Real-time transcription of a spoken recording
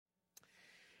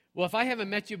Well, if I haven't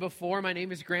met you before, my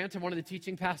name is Grant. I'm one of the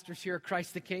teaching pastors here at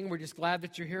Christ the King. We're just glad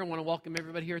that you're here. I want to welcome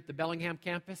everybody here at the Bellingham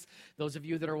campus. Those of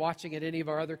you that are watching at any of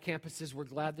our other campuses, we're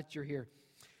glad that you're here.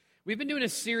 We've been doing a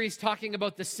series talking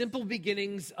about the simple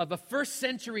beginnings of a first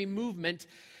century movement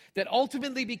that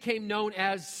ultimately became known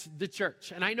as the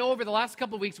church. And I know over the last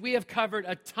couple of weeks, we have covered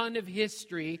a ton of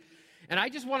history. And I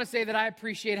just want to say that I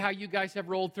appreciate how you guys have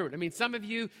rolled through it. I mean, some of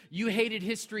you hated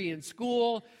history in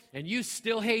school, and you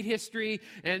still hate history.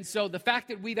 And so the fact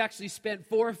that we've actually spent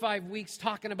 4 or 5 weeks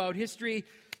talking about history,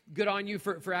 good on you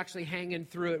for actually hanging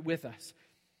through it with us.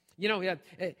 You know,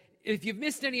 if you've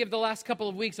missed any of the last couple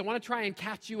of weeks, I want to try and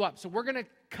catch you up. So we're going to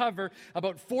cover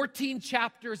about 14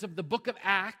 chapters of the book of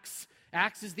Acts.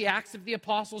 Acts is the Acts of the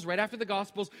Apostles, right after the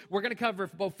Gospels. We're going to cover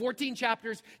about 14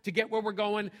 chapters to get where we're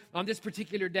going on this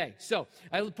particular day. So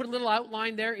I put a little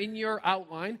outline there in your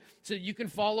outline so you can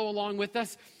follow along with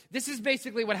us. This is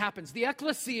basically what happens. The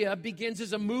ecclesia begins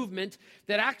as a movement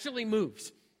that actually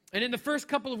moves. And in the first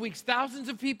couple of weeks, thousands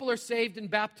of people are saved and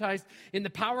baptized in the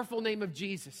powerful name of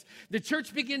Jesus. The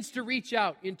church begins to reach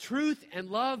out in truth and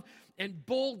love and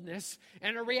boldness,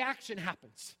 and a reaction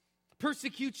happens.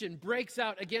 Persecution breaks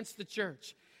out against the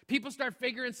church. People start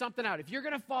figuring something out. If you're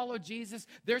going to follow Jesus,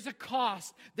 there's a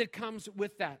cost that comes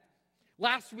with that.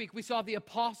 Last week, we saw the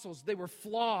apostles. They were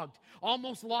flogged,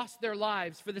 almost lost their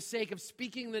lives for the sake of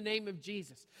speaking the name of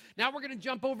Jesus. Now we're going to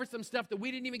jump over some stuff that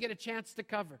we didn't even get a chance to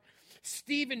cover.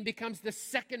 Stephen becomes the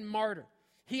second martyr.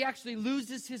 He actually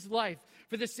loses his life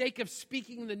for the sake of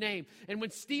speaking the name. And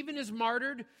when Stephen is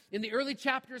martyred, in the early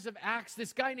chapters of Acts,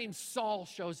 this guy named Saul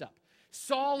shows up.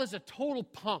 Saul is a total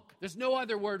punk. There's no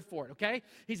other word for it, okay?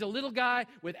 He's a little guy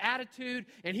with attitude,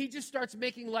 and he just starts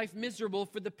making life miserable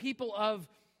for the people of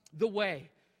the way.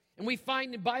 And we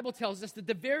find the Bible tells us that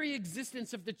the very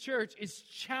existence of the church is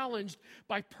challenged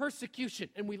by persecution.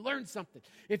 And we learn something.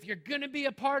 If you're going to be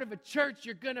a part of a church,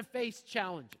 you're going to face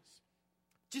challenges.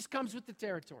 Just comes with the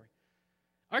territory.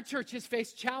 Our church has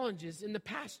faced challenges in the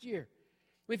past year.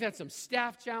 We've had some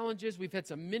staff challenges. We've had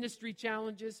some ministry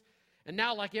challenges. And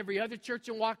now, like every other church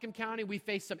in Whatcom County, we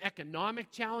face some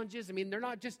economic challenges. I mean, they're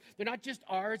not just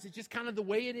ours. It's just kind of the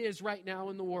way it is right now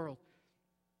in the world.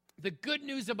 The good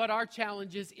news about our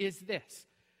challenges is this.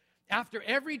 After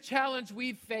every challenge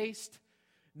we've faced,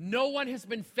 no one has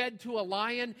been fed to a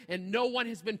lion and no one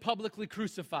has been publicly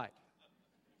crucified.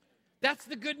 That's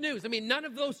the good news. I mean, none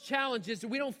of those challenges,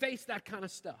 we don't face that kind of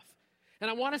stuff.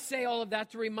 And I want to say all of that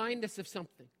to remind us of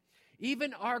something.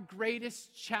 Even our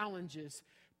greatest challenges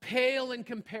pale in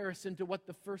comparison to what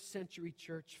the first century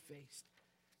church faced.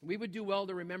 We would do well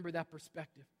to remember that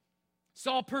perspective.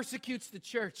 Saul persecutes the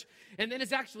church and then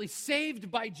is actually saved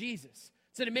by Jesus.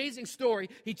 It's an amazing story.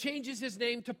 He changes his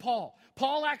name to Paul.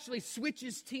 Paul actually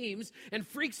switches teams and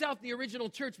freaks out the original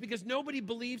church because nobody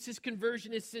believes his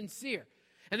conversion is sincere.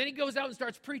 And then he goes out and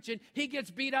starts preaching. He gets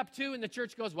beat up too, and the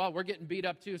church goes, well, we're getting beat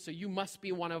up too, so you must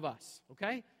be one of us,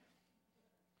 okay?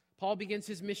 Paul begins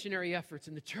his missionary efforts,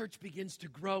 and the church begins to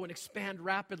grow and expand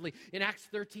rapidly in Acts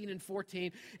 13 and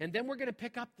 14. And then we're going to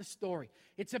pick up the story.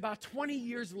 It's about 20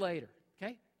 years later,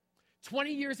 okay?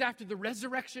 20 years after the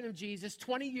resurrection of Jesus,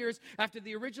 20 years after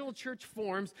the original church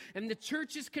forms, and the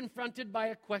church is confronted by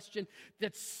a question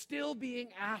that's still being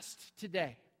asked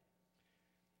today.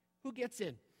 Who gets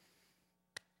in?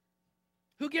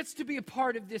 Who gets to be a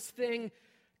part of this thing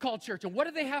called church? And what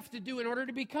do they have to do in order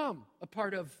to become a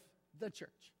part of the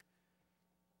church?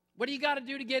 What do you got to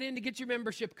do to get in to get your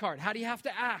membership card? How do you have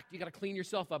to act? You got to clean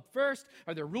yourself up first.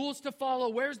 Are there rules to follow?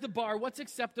 Where's the bar? What's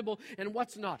acceptable and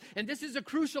what's not? And this is a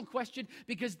crucial question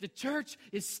because the church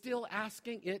is still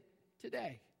asking it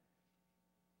today.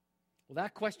 Well,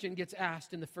 that question gets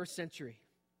asked in the first century,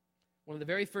 one of the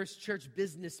very first church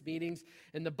business meetings,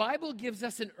 and the Bible gives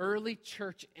us an early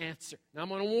church answer. Now, I'm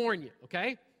going to warn you,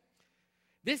 okay?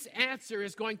 This answer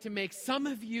is going to make some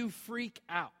of you freak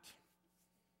out.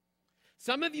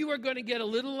 Some of you are going to get a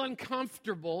little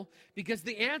uncomfortable because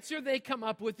the answer they come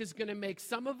up with is going to make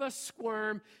some of us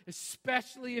squirm,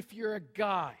 especially if you're a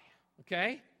guy,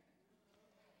 okay?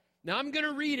 Now, I'm going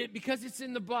to read it because it's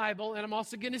in the Bible, and I'm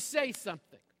also going to say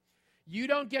something. You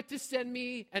don't get to send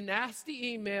me a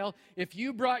nasty email if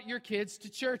you brought your kids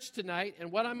to church tonight,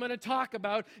 and what I'm going to talk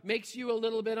about makes you a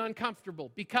little bit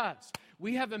uncomfortable because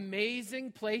we have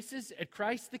amazing places at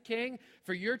Christ the King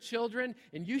for your children,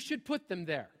 and you should put them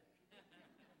there.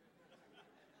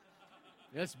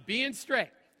 Just being straight.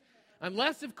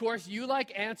 Unless, of course, you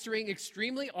like answering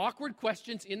extremely awkward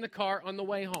questions in the car on the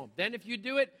way home. Then if you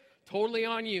do it, totally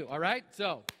on you, all right?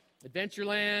 So,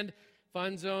 Adventureland,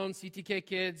 Fun Zone, CTK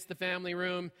Kids, the family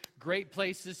room, great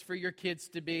places for your kids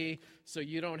to be so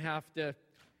you don't have to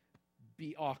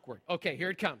be awkward. Okay,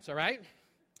 here it comes, all right?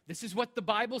 This is what the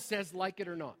Bible says, like it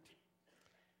or not.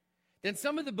 Then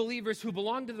some of the believers who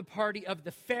belonged to the party of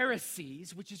the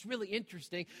Pharisees, which is really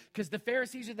interesting because the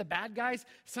Pharisees are the bad guys,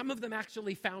 some of them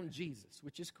actually found Jesus,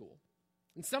 which is cool.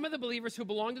 And some of the believers who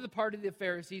belonged to the party of the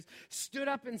Pharisees stood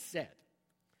up and said,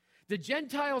 the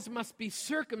Gentiles must be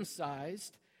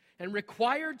circumcised and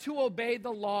required to obey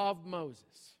the law of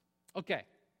Moses. Okay,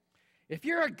 if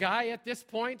you're a guy at this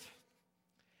point,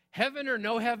 heaven or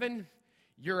no heaven,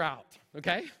 you're out,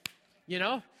 okay? You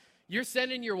know, you're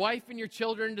sending your wife and your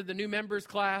children to the new members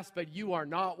class, but you are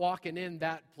not walking in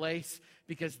that place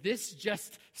because this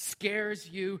just scares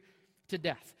you to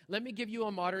death. Let me give you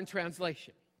a modern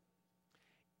translation.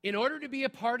 In order to be a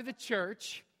part of the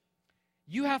church,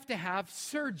 you have to have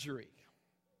surgery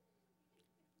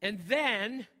and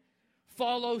then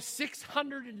follow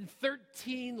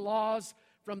 613 laws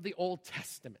from the Old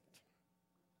Testament.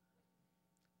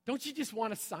 Don't you just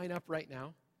want to sign up right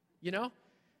now? You know?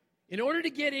 In order to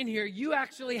get in here, you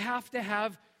actually have to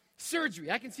have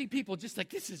surgery. I can see people just like,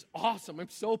 this is awesome. I'm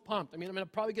so pumped. I mean, I'm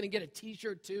probably going to get a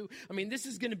t-shirt too. I mean, this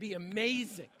is going to be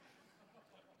amazing.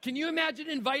 Can you imagine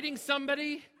inviting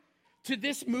somebody to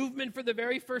this movement for the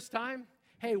very first time?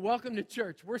 Hey, welcome to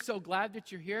church. We're so glad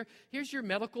that you're here. Here's your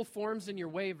medical forms and your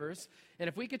waivers. And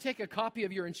if we could take a copy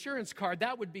of your insurance card,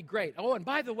 that would be great. Oh, and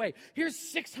by the way, here's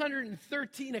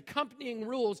 613 accompanying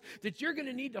rules that you're going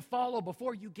to need to follow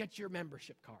before you get your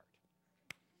membership card.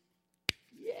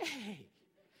 Yay!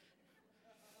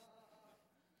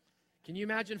 Can you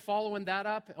imagine following that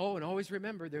up? Oh, and always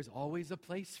remember, there's always a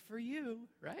place for you,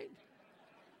 right?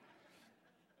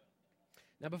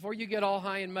 Now, before you get all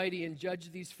high and mighty and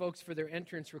judge these folks for their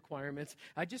entrance requirements,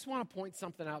 I just want to point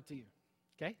something out to you,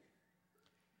 okay?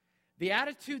 The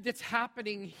attitude that's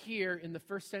happening here in the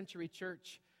first century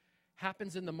church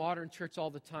happens in the modern church all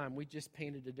the time. We just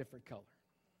painted a different color.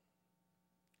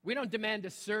 We don't demand a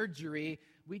surgery.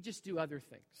 We just do other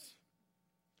things.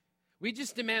 We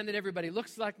just demand that everybody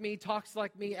looks like me, talks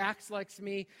like me, acts like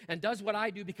me, and does what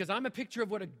I do because I'm a picture of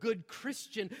what a good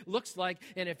Christian looks like.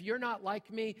 And if you're not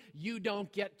like me, you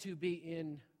don't get to be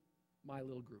in my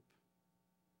little group.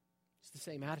 It's the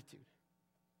same attitude.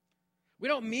 We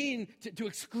don't mean to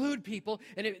exclude people,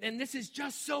 and this is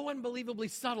just so unbelievably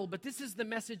subtle, but this is the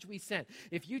message we sent.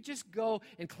 If you just go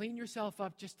and clean yourself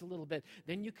up just a little bit,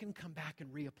 then you can come back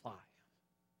and reapply.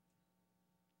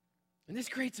 And this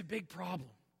creates a big problem.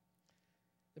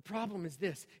 The problem is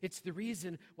this. It's the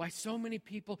reason why so many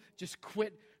people just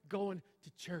quit going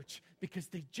to church because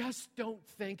they just don't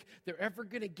think they're ever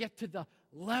going to get to the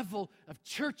level of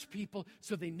church people,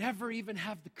 so they never even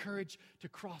have the courage to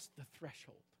cross the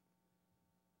threshold.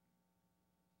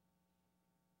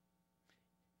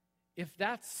 If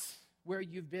that's where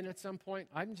you've been at some point,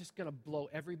 I'm just going to blow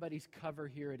everybody's cover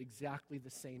here at exactly the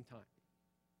same time.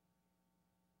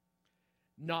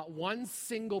 Not one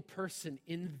single person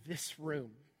in this room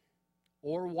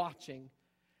or watching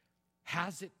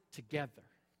has it together.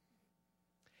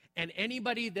 And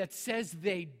anybody that says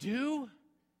they do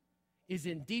is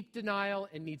in deep denial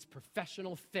and needs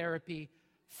professional therapy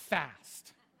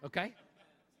fast, okay?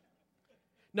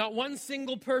 Not one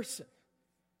single person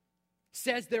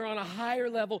says they're on a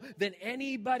higher level than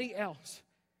anybody else.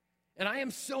 And I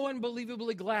am so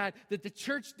unbelievably glad that the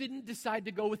church didn't decide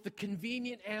to go with the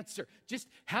convenient answer. Just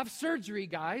have surgery,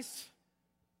 guys.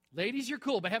 Ladies, you're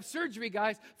cool, but have surgery,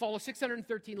 guys. Follow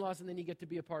 613 laws, and then you get to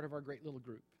be a part of our great little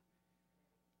group.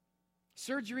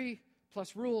 Surgery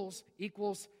plus rules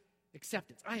equals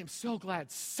acceptance. I am so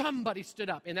glad somebody stood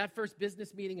up in that first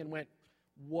business meeting and went,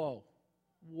 whoa,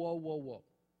 whoa, whoa, whoa.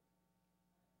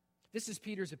 This is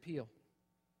Peter's appeal.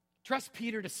 Trust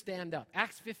Peter to stand up.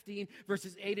 Acts 15,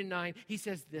 verses 8 and 9, he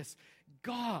says this,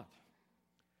 God,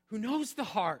 who knows the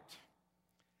heart,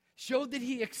 showed that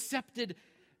he accepted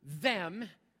them,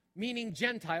 meaning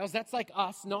Gentiles, that's like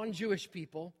us, non-Jewish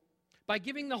people, by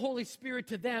giving the Holy Spirit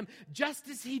to them, just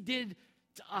as he did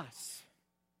to us.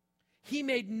 He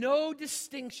made no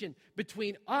distinction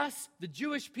between us, the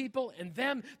Jewish people, and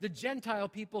them, the Gentile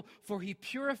people, for he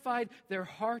purified their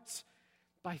hearts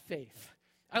by faith.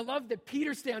 I love that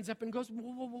Peter stands up and goes, whoa,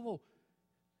 whoa, whoa, whoa.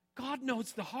 God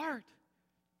knows the heart.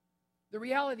 The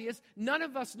reality is, none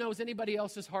of us knows anybody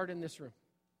else's heart in this room.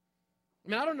 I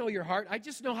mean, I don't know your heart. I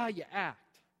just know how you act.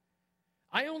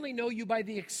 I only know you by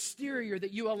the exterior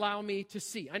that you allow me to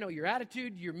see. I know your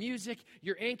attitude, your music,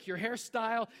 your ink, your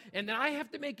hairstyle, and then I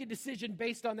have to make a decision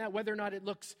based on that, whether or not it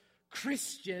looks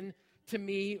Christian to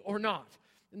me or not.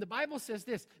 And the Bible says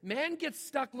this, man gets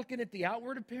stuck looking at the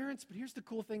outward appearance, but here's the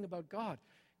cool thing about God.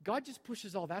 God just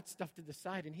pushes all that stuff to the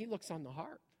side, and he looks on the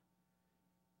heart.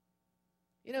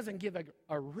 He doesn't give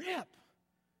a rip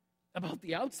about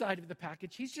the outside of the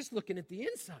package. He's just looking at the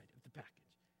inside of the package.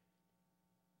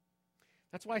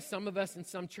 That's why some of us in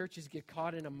some churches get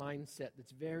caught in a mindset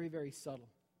that's very, very subtle.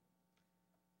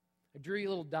 I drew you a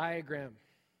little diagram.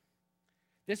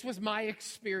 This was my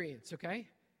experience, okay?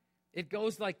 It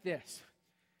goes like this.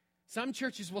 Some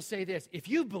churches will say this: if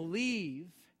you believe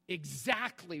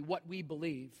exactly what we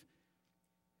believe,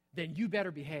 then you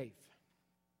better behave.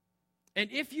 And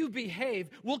if you behave,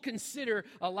 we'll consider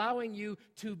allowing you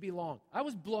to belong. I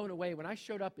was blown away when I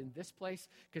showed up in this place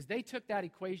because they took that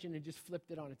equation and just flipped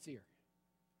it on its ear.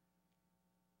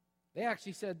 They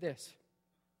actually said this: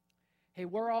 hey,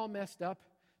 we're all messed up,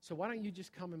 so why don't you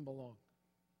just come and belong?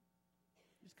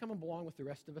 Just come and belong with the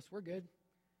rest of us. We're good.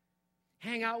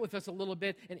 Hang out with us a little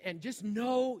bit and just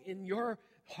know in your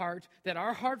heart that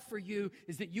our heart for you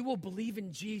is that you will believe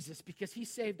in Jesus because he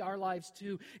saved our lives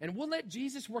too. And we'll let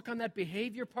Jesus work on that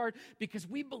behavior part because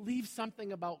we believe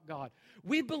something about God.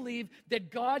 We believe that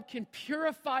God can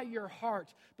purify your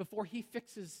heart before he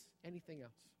fixes anything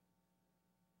else.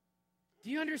 Do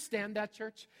you understand that,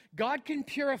 church? God can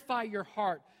purify your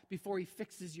heart before he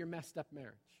fixes your messed up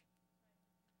marriage.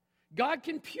 God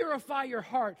can purify your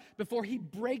heart before he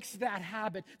breaks that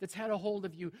habit that's had a hold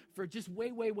of you for just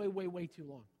way too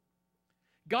long.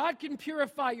 God can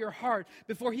purify your heart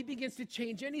before he begins to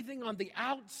change anything on the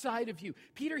outside of you.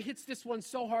 Peter hits this one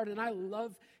so hard, and I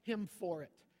love him for it.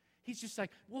 He's just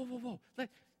like, whoa.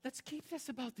 Let's keep this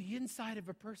about the inside of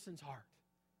a person's heart.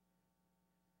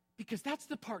 Because that's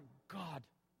the part God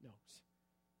knows.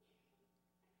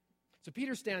 So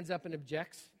Peter stands up and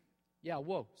objects. Yeah,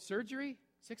 whoa, surgery?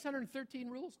 613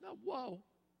 rules? No, whoa.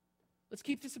 Let's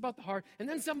keep this about the heart. And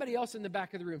then somebody else in the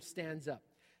back of the room stands up.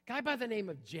 A guy by the name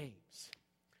of James,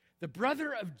 the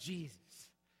brother of Jesus.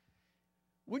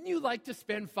 Wouldn't you like to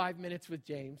spend 5 minutes with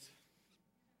James?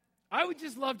 I would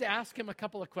just love to ask him a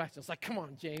couple of questions. Like, come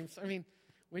on, James. I mean,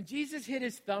 when Jesus hit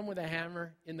his thumb with a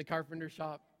hammer in the carpenter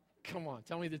shop, come on,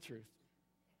 tell me the truth.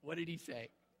 What did he say,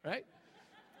 right?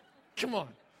 Come on.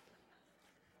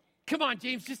 Come on,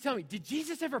 James, just tell me, did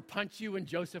Jesus ever punch you when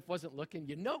Joseph wasn't looking?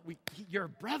 You know, you're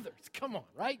brothers. Come on,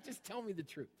 right? Just tell me the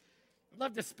truth. I'd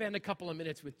love to spend a couple of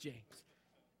minutes with James.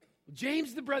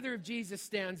 James, the brother of Jesus,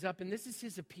 stands up, and this is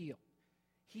his appeal.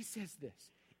 He says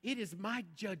this: it is my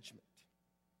judgment,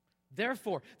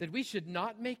 therefore, that we should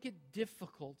not make it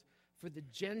difficult for the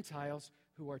Gentiles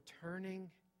who are turning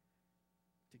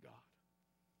to God.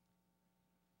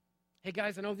 Hey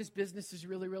guys, I know this business is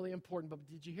really important, but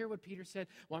did you hear what Peter said?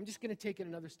 Well, I'm just going to take it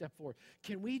another step forward.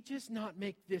 Can we just not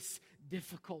make this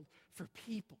difficult for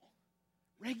people,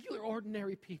 regular,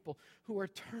 ordinary people who are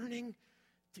turning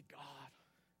to God?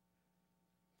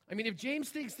 I mean, if James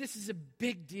thinks this is a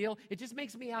big deal, it just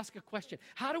makes me ask a question.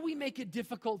 How do we make it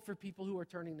difficult for people who are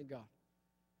turning to God?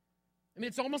 I mean,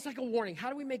 it's almost like a warning. How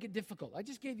do we make it difficult? I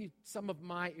just gave you some of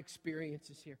my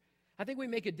experiences here. I think we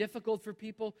make it difficult for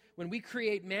people when we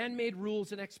create man-made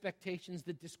rules and expectations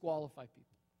that disqualify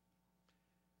people.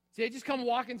 See, they just come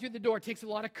walking through the door. It takes a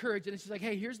lot of courage. And it's just like,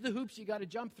 hey, here's the hoops you got to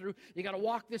jump through. You got to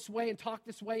walk this way and talk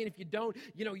this way. And if you don't,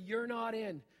 you're not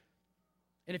in.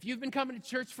 And if you've been coming to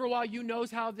church for a while, you know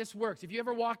how this works. If you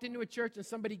ever walked into a church and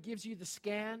somebody gives you the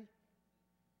scan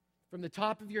from the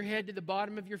top of your head to the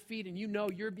bottom of your feet, and you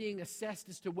know you're being assessed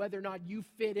as to whether or not you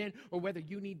fit in or whether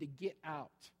you need to get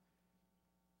out.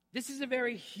 This is a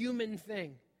very human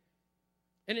thing.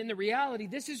 And in the reality,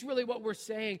 this is really what we're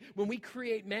saying when we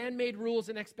create man-made rules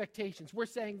and expectations. We're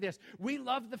saying this: we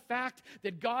love the fact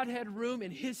that God had room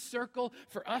in his circle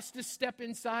for us to step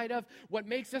inside of. What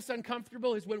makes us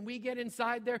uncomfortable is when we get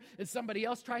inside there and somebody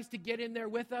else tries to get in there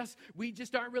with us. We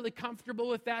just aren't really comfortable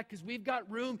with that because we've got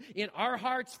room in our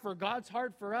hearts for God's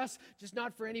heart for us, just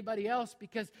not for anybody else,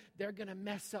 because they're going to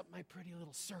mess up my pretty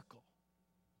little circle.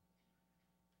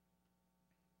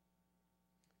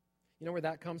 You know where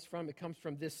that comes from? It comes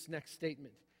from this next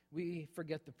statement. We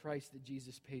forget the price that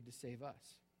Jesus paid to save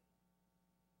us.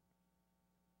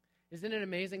 Isn't it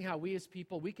amazing how we as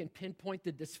people, we can pinpoint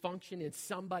the dysfunction in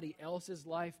somebody else's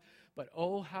life, but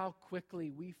oh, how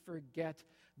quickly we forget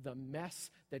the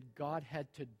mess that God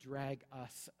had to drag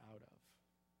us out of.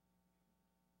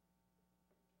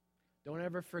 Don't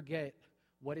ever forget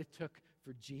what it took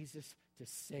for Jesus to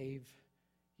save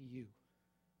you.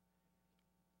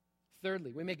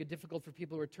 Thirdly, we make it difficult for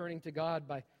people who are turning to God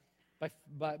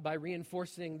by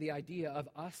reinforcing the idea of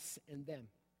us and them.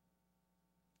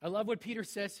 I love what Peter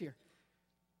says here.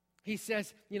 He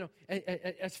says,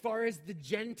 as far as the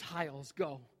Gentiles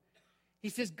go, he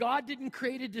says God didn't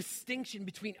create a distinction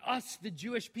between us, the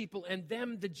Jewish people, and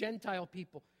them, the Gentile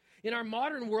people. In our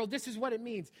modern world, this is what it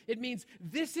means. It means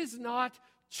this is not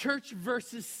church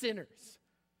versus sinners.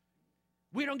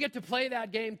 We don't get to play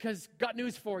that game because, got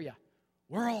news for you,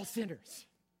 we're all sinners.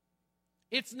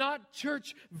 It's not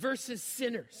church versus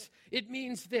sinners. It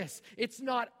means this. It's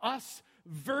not us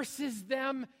versus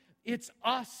them. It's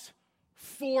us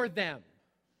for them.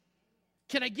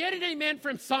 Can I get an amen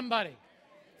from somebody?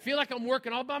 I feel like I'm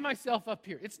working all by myself up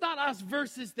here. It's not us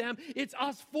versus them. It's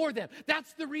us for them.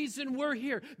 That's the reason we're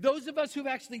here. Those of us who've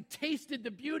actually tasted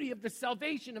the beauty of the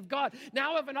salvation of God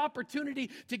now have an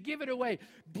opportunity to give it away.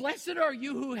 Blessed are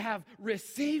you who have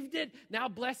received it. Now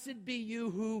blessed be you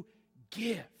who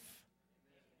give.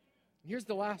 Here's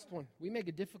the last one. We make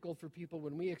it difficult for people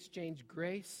when we exchange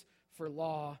grace for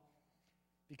law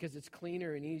because it's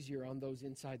cleaner and easier on those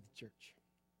inside the church.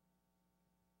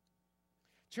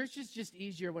 Church is just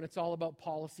easier when it's all about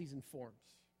policies and forms.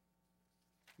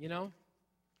 You know?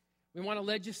 We want to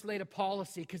legislate a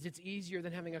policy because it's easier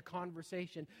than having a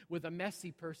conversation with a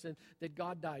messy person that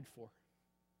God died for.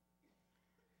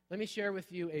 Let me share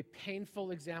with you a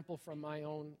painful example from my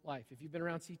own life. If you've been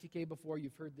around CTK before,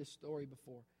 you've heard this story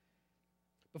before.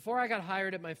 Before I got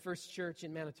hired at my first church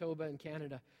in Manitoba in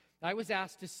Canada, I was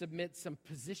asked to submit some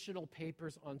positional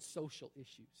papers on social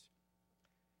issues.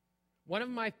 One of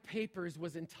my papers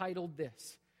was entitled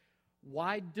this: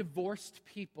 Why Divorced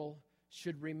People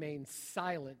Should Remain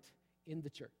Silent in the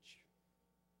Church.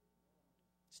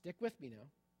 Stick with me now.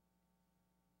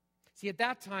 See, at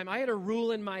that time, I had a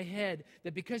rule in my head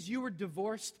that because you were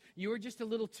divorced, you were just a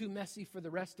little too messy for the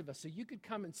rest of us. So you could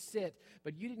come and sit,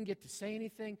 but you didn't get to say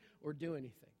anything or do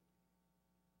anything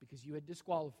because you had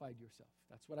disqualified yourself.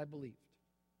 That's what I believed.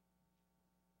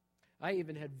 I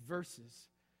even had verses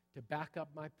to back up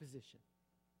my position.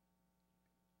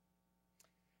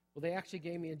 Well, they actually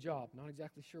gave me a job. Not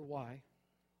exactly sure why.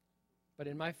 But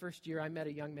in my first year, I met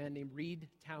a young man named Reed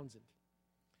Townsend.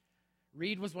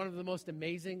 Reed was one of the most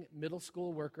amazing middle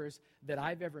school workers that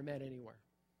I've ever met anywhere.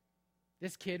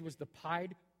 This kid was the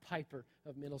Pied Piper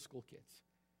of middle school kids.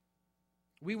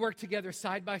 We worked together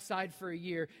side by side for a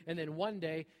year, and then one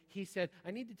day he said,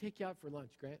 I need to take you out for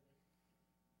lunch, Grant.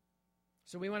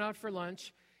 So we went out for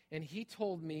lunch, and he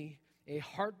told me a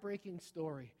heartbreaking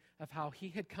story of how he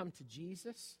had come to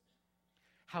Jesus,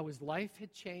 how his life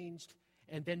had changed,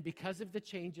 and then because of the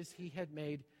changes he had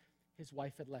made, his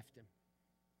wife had left him.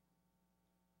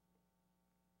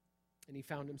 And he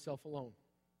found himself alone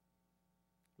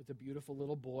with a beautiful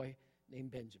little boy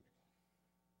named Benjamin.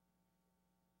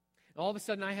 And all of a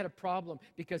sudden, I had a problem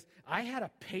because I had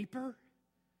a paper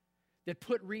that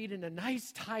put Reed in a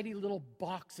nice, tidy little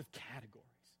box of categories.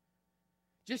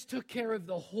 Just took care of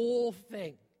the whole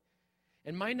thing.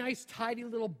 And my nice, tidy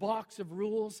little box of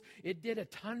rules, it did a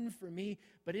ton for me,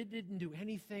 but it didn't do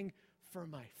anything for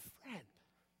my friend.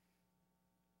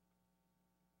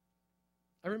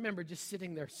 I remember just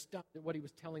sitting there stunned at what he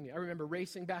was telling me. I remember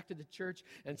racing back to the church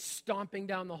and stomping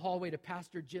down the hallway to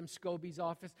Pastor Jim Scobie's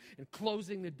office and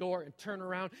closing the door and turn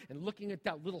around and looking at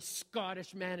that little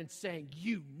Scottish man and saying,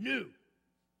 you knew.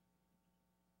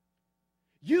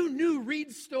 You knew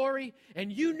Reed's story,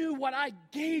 and you knew what I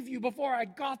gave you before I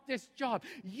got this job.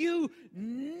 You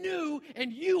knew,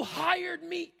 and you hired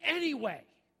me anyway.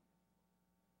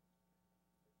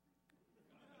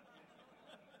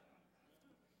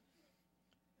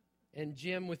 And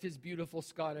Jim, with his beautiful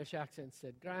Scottish accent,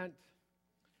 said, Grant,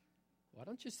 why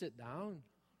don't you sit down?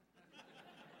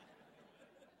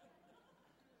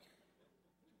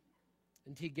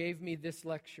 And he gave me this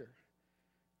lecture.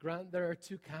 Grant, there are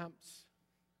two camps.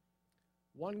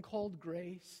 One called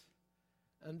grace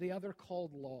and the other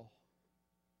called law.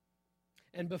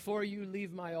 And before you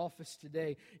leave my office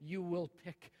today, you will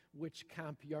pick which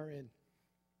camp you're in.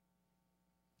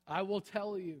 I will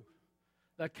tell you,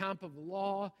 the camp of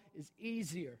law is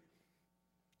easier.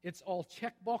 It's all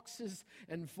check boxes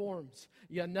and forms.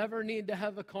 You never need to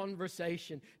have a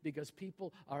conversation because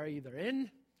people are either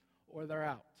in or they're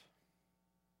out.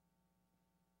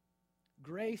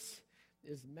 Grace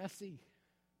is messy.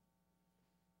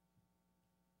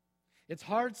 It's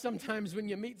hard sometimes when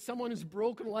you meet someone whose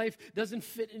broken life doesn't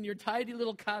fit in your tidy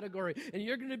little category, and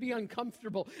you're going to be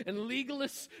uncomfortable, and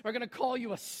legalists are going to call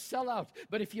you a sellout.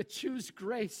 But if you choose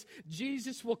grace,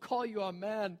 Jesus will call you a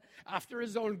man after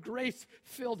his own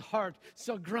grace-filled heart.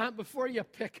 So Grant, before you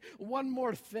pick, one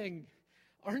more thing.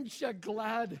 Aren't you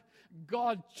glad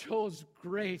God chose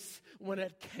grace when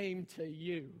it came to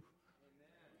you?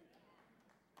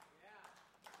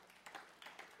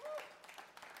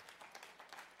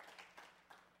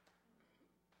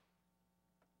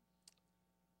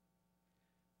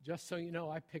 Just so you know,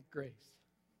 I picked grace.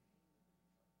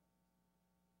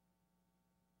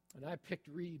 And I picked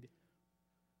Reed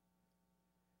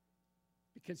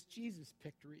because Jesus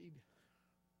picked Reed.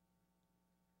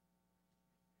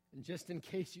 And just in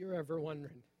case you're ever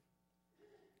wondering,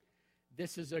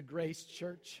 this is a grace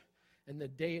church, and the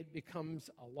day it becomes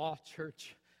a law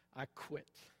church, I quit.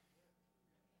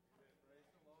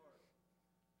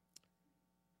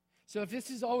 So if this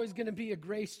is always going to be a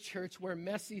grace church where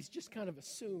messy is just kind of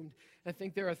assumed, I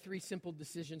think there are 3 simple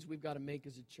decisions we've got to make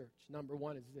as a church. Number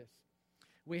 1 is this.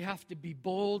 We have to be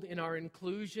bold in our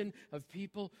inclusion of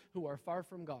people who are far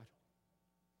from God.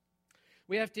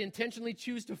 We have to intentionally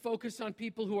choose to focus on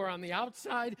people who are on the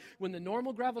outside when the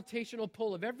normal gravitational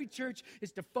pull of every church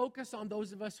is to focus on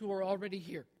those of us who are already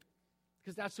here,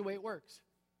 because that's the way it works.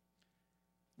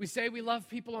 We say we love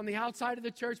people on the outside of the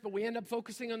church, but we end up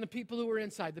focusing on the people who are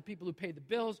inside, the people who pay the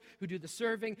bills, who do the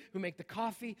serving, who make the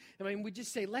coffee. I mean, we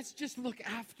just say, let's just look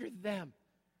after them.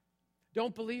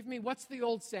 Don't believe me? What's the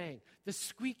old saying? The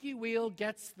squeaky wheel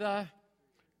gets the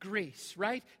grease,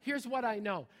 right? Here's what I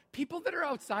know. People that are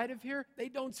outside of here, they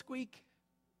don't squeak.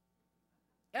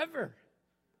 Ever.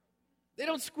 They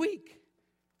don't squeak.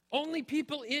 Only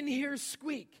people in here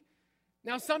squeak.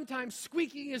 Now, sometimes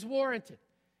squeaking is warranted.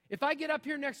 If I get up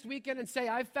here next weekend and say,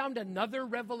 I've found another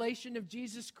revelation of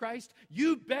Jesus Christ,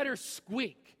 you better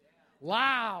squeak.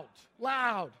 Loud.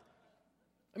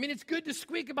 I mean, it's good to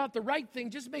squeak about the right thing.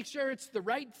 Just make sure it's the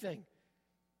right thing.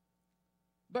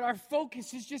 But our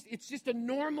focus is it's just a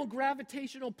normal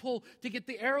gravitational pull to get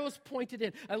the arrows pointed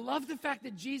in. I love the fact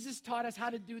that Jesus taught us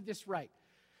how to do this right.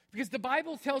 Because the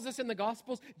Bible tells us in the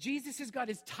Gospels, Jesus has got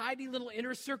his tiny little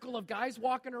inner circle of guys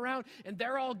walking around, and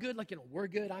they're all good, like, we're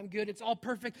good, I'm good, it's all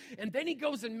perfect. And then he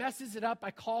goes and messes it up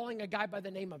by calling a guy by the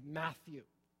name of Matthew.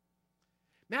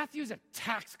 Matthew's a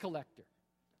tax collector.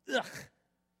 Ugh.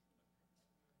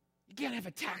 You can't have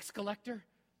a tax collector.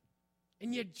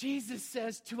 And yet Jesus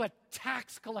says to a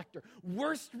tax collector,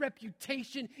 worst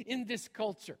reputation in this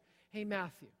culture, hey,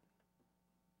 Matthew,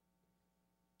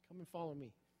 come and follow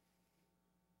me.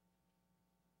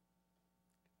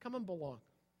 Come and belong.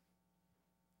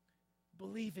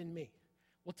 Believe in me.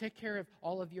 We'll take care of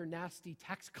all of your nasty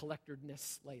tax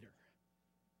collectordness later.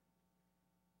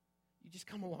 You just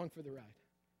come along for the ride.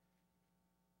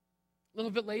 A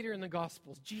little bit later in the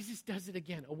Gospels, Jesus does it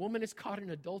again. A woman is caught in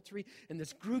adultery, and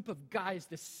this group of guys,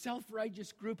 this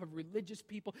self-righteous group of religious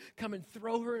people, come and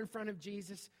throw her in front of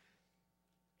Jesus.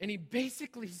 And he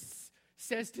basically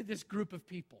says to this group of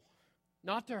people,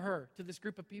 not to her, to this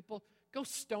group of people, go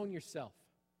stone yourself.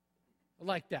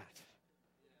 Like that.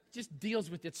 Just deals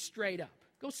with it straight up.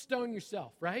 Go stone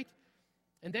yourself, right?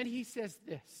 And then he says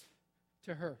this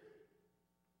to her.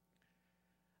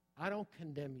 I don't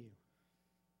condemn you.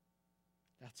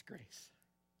 That's grace.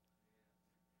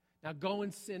 Now go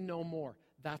and sin no more.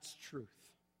 That's truth.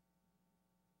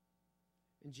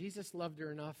 And Jesus loved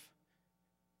her enough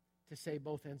to say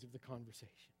both ends of the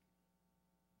conversation.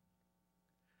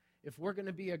 If we're going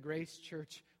to be a grace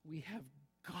church, we have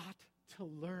got to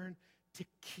learn to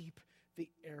keep the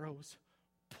arrows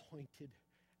pointed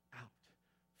out.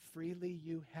 Freely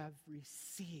you have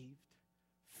received,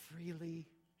 freely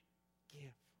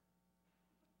give.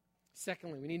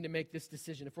 Secondly, we need to make this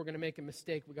decision. If we're going to make a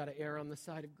mistake, we've got to err on the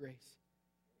side of grace.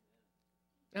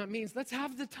 Now, it means let's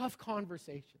have the tough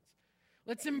conversations.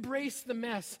 Let's embrace the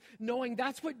mess, knowing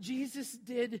that's what Jesus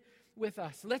did with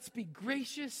us. Let's be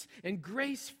gracious and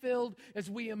grace-filled as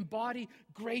we embody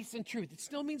grace and truth. It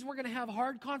still means we're going to have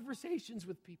hard conversations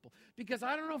with people. Because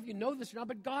I don't know if you know this or not,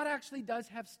 but God actually does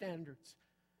have standards.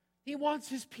 He wants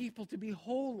his people to be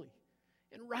holy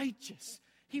and righteous.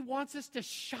 He wants us to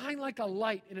shine like a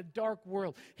light in a dark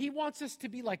world. He wants us to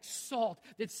be like salt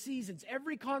that seasons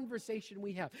every conversation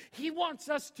we have. He wants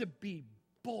us to be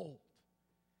bold.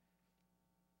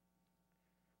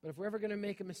 But if we're ever going to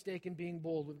make a mistake in being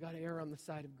bold, we've got to err on the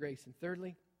side of grace. And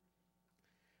thirdly,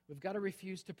 we've got to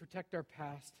refuse to protect our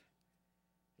past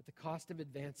at the cost of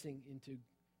advancing into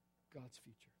God's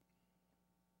future.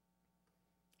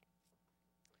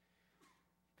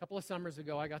 A couple of summers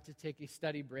ago, I got to take a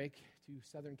study break to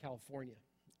Southern California.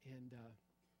 And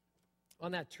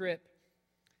on that trip,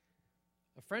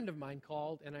 a friend of mine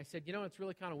called, and I said, it's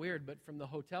really kind of weird, but from the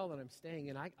hotel that I'm staying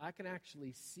in, I can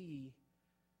actually see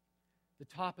the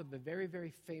top of a very,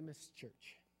 very famous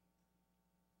church.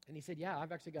 And he said, yeah,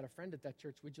 I've actually got a friend at that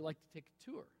church. Would you like to take a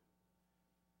tour?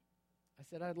 I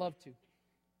said, I'd love to.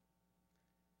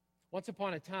 Once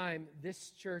upon a time, this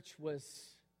church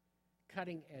was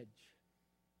cutting edge.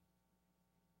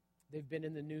 They've been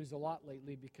in the news a lot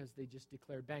lately because they just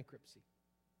declared bankruptcy,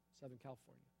 Southern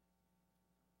California.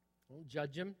 I won't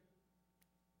judge them.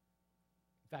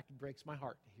 In fact, it breaks my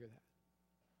heart to hear that.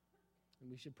 And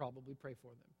we should probably pray for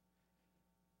them.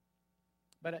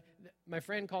 But my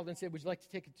friend called and said, would you like to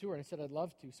take a tour? And I said, I'd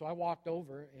love to. So I walked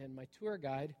over, and my tour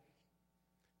guide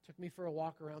took me for a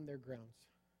walk around their grounds.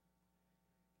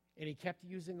 And he kept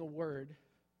using a word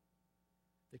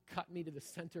that cut me to the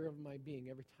center of my being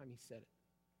every time he said it.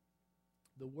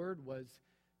 The word was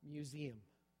museum.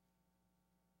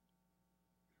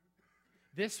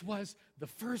 This was the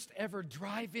first ever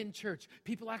drive-in church.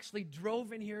 People actually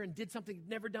drove in here and did something they'd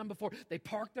never done before. They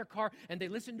parked their car and they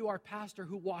listened to our pastor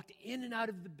who walked in and out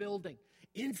of the building,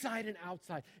 inside and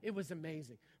outside. It was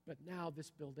amazing. But now this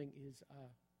building is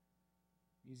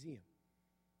a museum.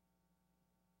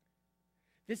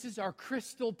 This is our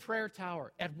crystal prayer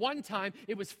tower. At one time,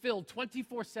 it was filled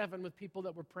 24/7 with people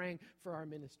that were praying for our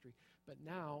ministry. But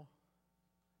now,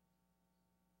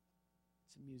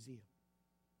 it's a museum.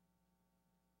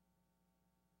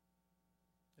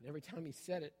 And every time he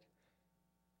said it,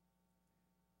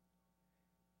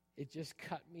 it just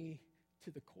cut me to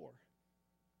the core.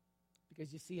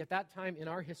 Because you see, at that time in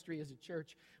our history as a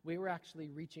church, we were actually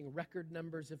reaching record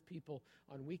numbers of people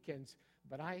on weekends,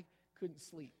 but I couldn't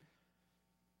sleep.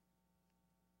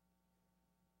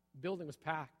 The building was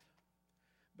packed,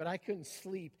 but I couldn't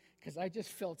sleep because I just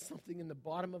felt something in the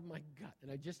bottom of my gut.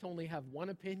 And I just only have one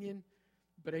opinion,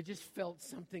 but I just felt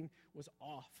something was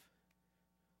off.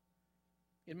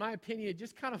 In my opinion, it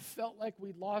just kind of felt like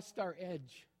we lost our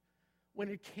edge when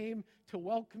it came to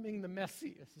welcoming the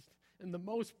messiest and the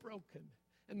most broken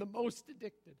and the most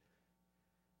addicted.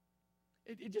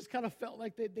 It just kind of felt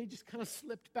like they just kind of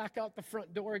slipped back out the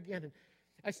front door again. And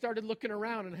I started looking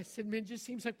around and I said, man, it just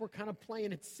seems like we're kind of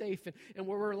playing it safe and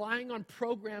we're relying on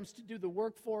programs to do the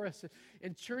work for us.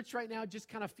 And church right now just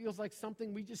kind of feels like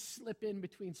something we just slip in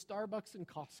between Starbucks and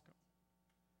Costco.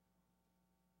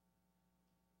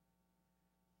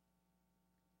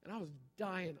 And I was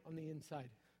dying on the inside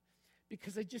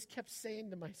because I just kept saying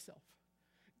to myself,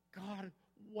 God,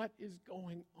 what is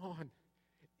going on?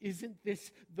 Isn't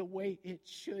this the way it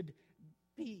should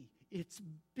be? It's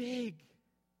big.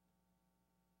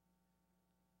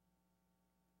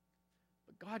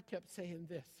 But God kept saying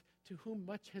this, to whom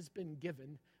much has been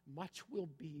given, much will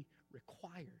be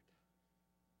required.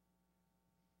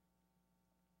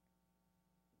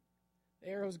 The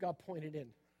arrows got pointed in.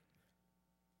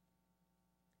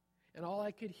 And all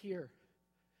I could hear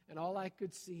and all I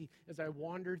could see as I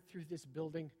wandered through this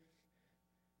building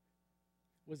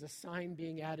was a sign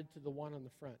being added to the one on the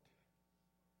front.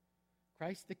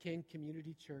 Christ the King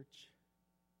Community Church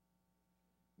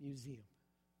Museum.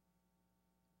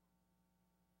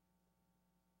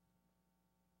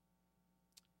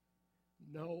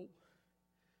 No,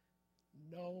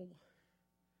 no,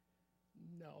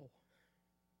 no.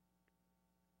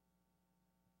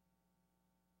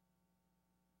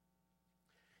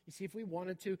 You see, if we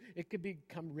wanted to, it could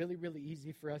become really, really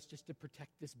easy for us just to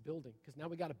protect this building. Because now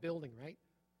we got a building, right?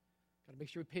 Got to make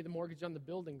sure we pay the mortgage on the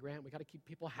building, Grant. We got to keep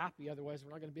people happy. Otherwise,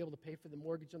 we're not going to be able to pay for the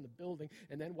mortgage on the building.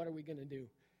 And then what are we going to do?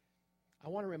 I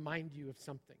want to remind you of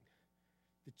something.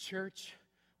 The church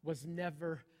was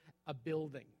never a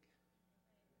building.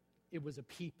 It was a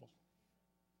people.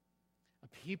 A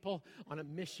people on a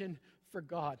mission for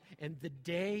God. And the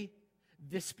day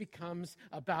this becomes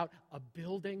about a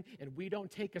building and we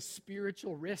don't take a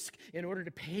spiritual risk in order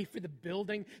to pay for the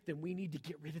building, then we need to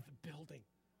get rid of the building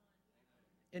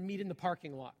and meet in the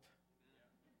parking lot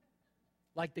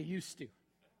like they used to.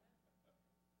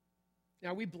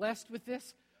 Now, are we blessed with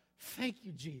this? Thank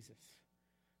you, Jesus,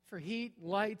 for heat, and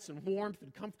lights, and warmth,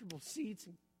 and comfortable seats,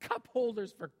 and cup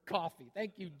holders for coffee.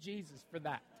 Thank you, Jesus, for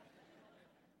that.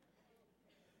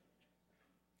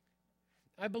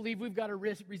 I believe we've got to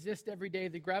resist every day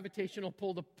the gravitational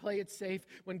pull to play it safe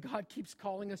when God keeps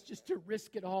calling us just to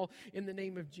risk it all in the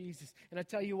name of Jesus. And I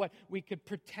tell you what, we could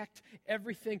protect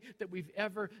everything that we've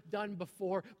ever done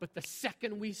before, but the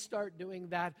second we start doing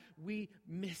that, we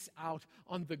miss out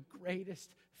on the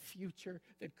greatest future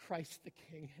that Christ the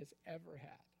King has ever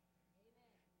had.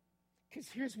 Because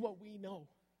here's what we know.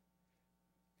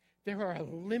 There are a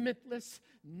limitless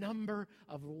number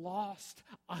of lost,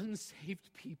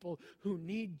 unsaved people who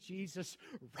need Jesus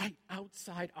right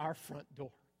outside our front door.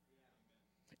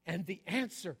 And the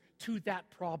answer to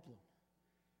that problem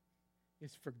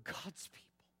is for God's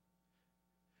people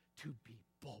to be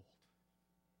bold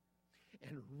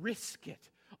and risk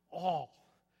it all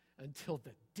until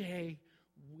the day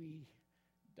we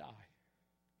die.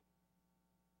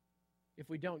 If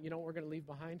we don't, you know what we're going to leave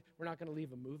behind? We're not going to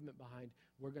leave a movement behind.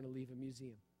 We're going to leave a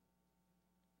museum.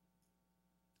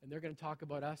 And they're going to talk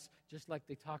about us just like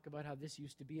they talk about how this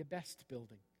used to be a best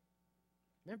building.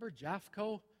 Remember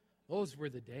Jeffco? Those were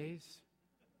the days.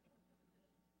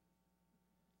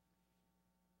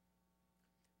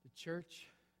 The church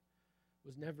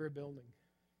was never a building.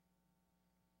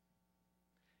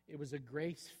 It was a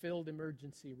grace-filled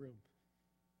emergency room,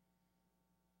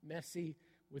 messy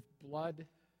with blood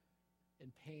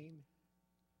and pain,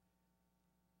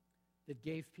 that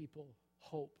gave people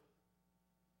hope,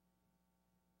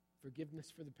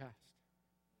 forgiveness for the past,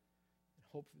 and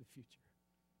hope for the future.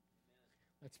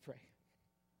 Let's pray.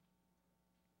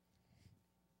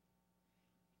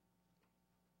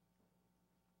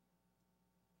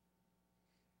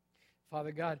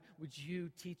 Father God, would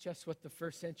you teach us what the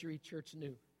first century church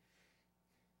knew?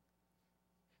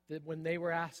 That when they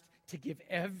were asked to give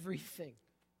everything,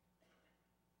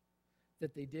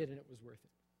 that they did, and it was worth it.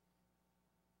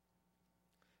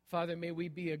 Father, may we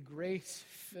be a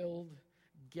grace-filled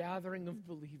gathering of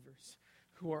believers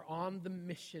who are on the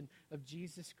mission of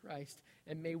Jesus Christ,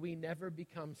 and may we never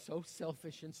become so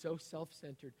selfish and so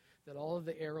self-centered that all of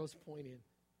the arrows point in.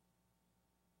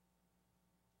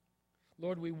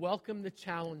 Lord, we welcome the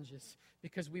challenges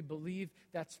because we believe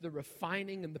that's the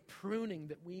refining and the pruning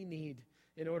that we need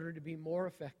in order to be more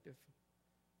effective.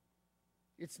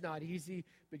 It's not easy,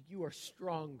 but you are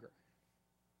stronger.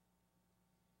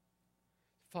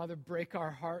 Father, break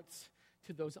our hearts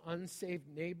to those unsaved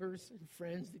neighbors and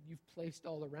friends that you've placed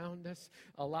all around us.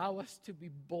 Allow us to be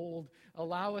bold.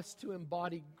 Allow us to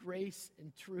embody grace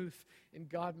and truth. And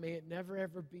God, may it never,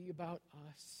 ever be about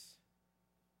us.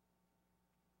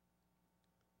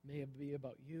 May it be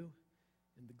about you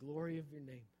and the glory of your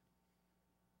name.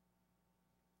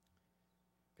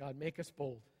 God, make us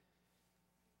bold.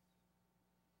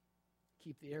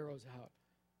 Keep the arrows out.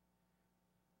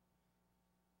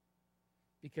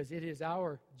 Because it is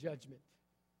our judgment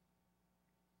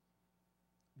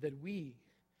that we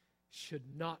should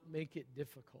not make it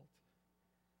difficult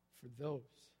for those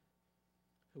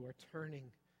who are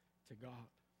turning to God.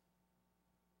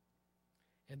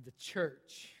 And the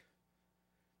church,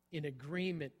 in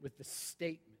agreement with the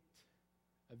statement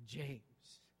of James,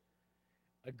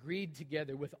 agreed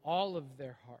together with all of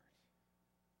their heart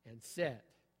and said,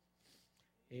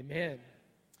 Amen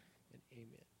and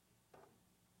amen.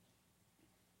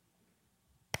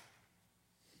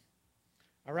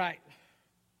 All right.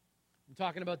 I'm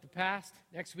talking about the past.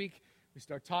 Next week, we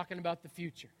start talking about the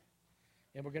future.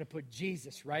 And we're going to put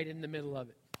Jesus right in the middle of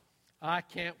it. I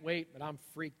can't wait, but I'm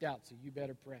freaked out, so you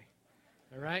better pray.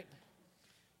 All right?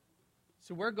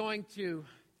 So we're going to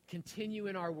continue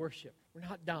in our worship. We're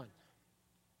not done.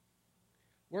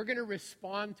 We're going to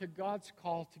respond to God's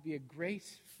call to be a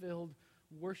grace-filled,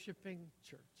 worshiping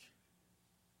church.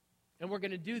 And we're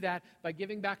going to do that by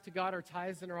giving back to God our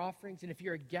tithes and our offerings. And if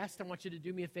you're a guest, I want you to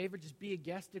do me a favor. Just be a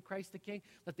guest at Christ the King.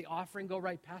 Let the offering go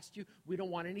right past you. We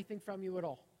don't want anything from you at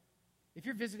all. If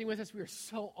you're visiting with us, we are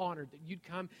so honored that you'd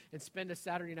come and spend a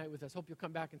Saturday night with us. Hope you'll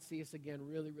come back and see us again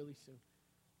really, really soon.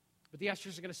 But the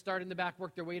ushers are going to start in the back,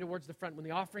 work their way towards the front. When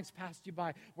the offerings pass you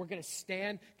by, we're going to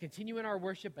stand, continue in our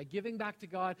worship by giving back to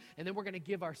God, and then we're going to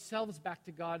give ourselves back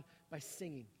to God by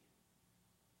singing.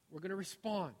 We're going to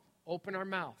respond, open our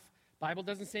mouth. Bible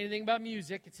doesn't say anything about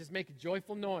music. It says make a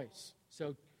joyful noise.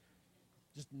 So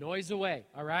just noise away,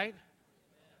 all right?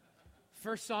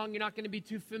 First song you're not going to be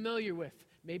too familiar with.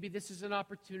 Maybe this is an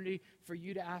opportunity for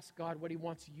you to ask God what he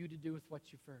wants you to do with what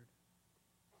you've heard.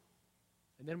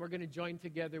 And then we're going to join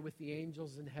together with the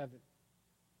angels in heaven.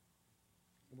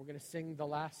 And we're going to sing the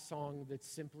last song that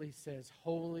simply says,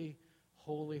 Holy,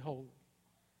 holy, holy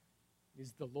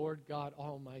is the Lord God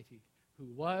Almighty, who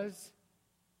was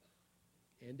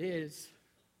and is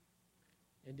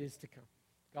to come.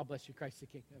 God bless you, Christ the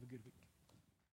King. Have a good week.